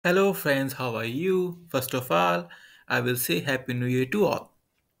Hello friends, how are you? First of all, I will say Happy New Year to all.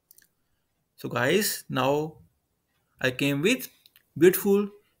 So guys, now I came with beautiful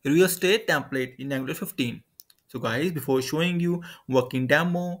real estate template in Angular 15. So guys, before showing you working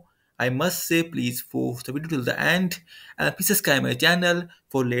demo, I must say please watch the video till the end and please subscribe my channel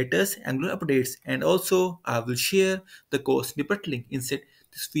for latest Angular updates, and also I will share the course snippet link inside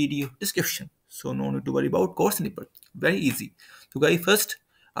this video description. So no need to worry about course snippet. Very easy. So guys, first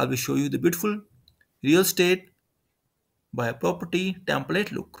I will show you the beautiful real estate by property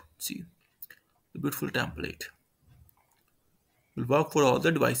template look. See the beautiful template will work for all the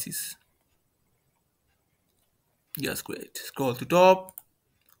devices. Yes, great. Scroll to top.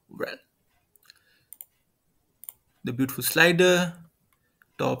 Well, the beautiful slider,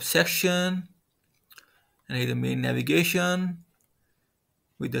 top section, and here the main navigation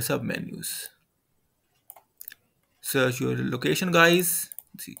with the submenus. Search your location, guys.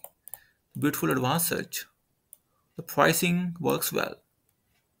 See, beautiful advanced search. The pricing works well.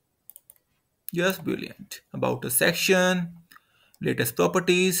 Yes, brilliant. About the section, latest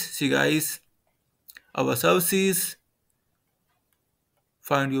properties. See, guys, our services.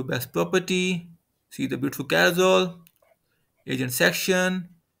 Find your best property. See the beautiful carousel, agent section,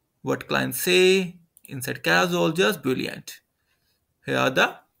 what clients say inside carousel, just brilliant. Here are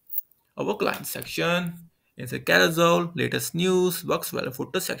the our client section. Inside carousel, latest news, works well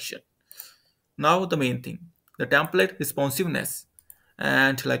footer section. Now the main thing, the template responsiveness.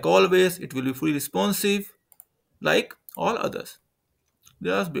 And like always, it will be fully responsive like all others.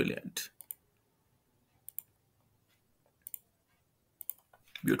 Just brilliant.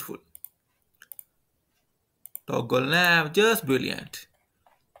 Beautiful. Toggle nav, just brilliant.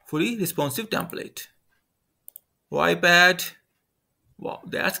 Fully responsive template. iPad, wow,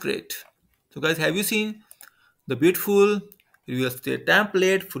 that's great. So guys, have you seen the beautiful real estate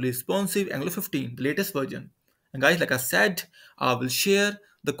template, fully responsive Angular 15, the latest version? And guys, like I said, I will share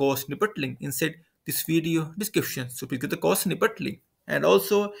the course snippet link inside this video description. So please get the course snippet link. And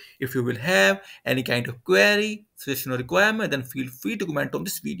also, if you will have any kind of query, suggestion or requirement, then feel free to comment on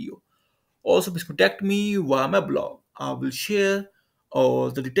this video. Also, please contact me via my blog. I will share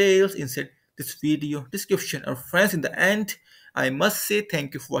all the details inside this video description. And friends, in the end, I must say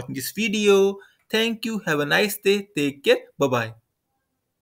thank you for watching this video. Thank you. Have a nice day. Take care. Bye bye.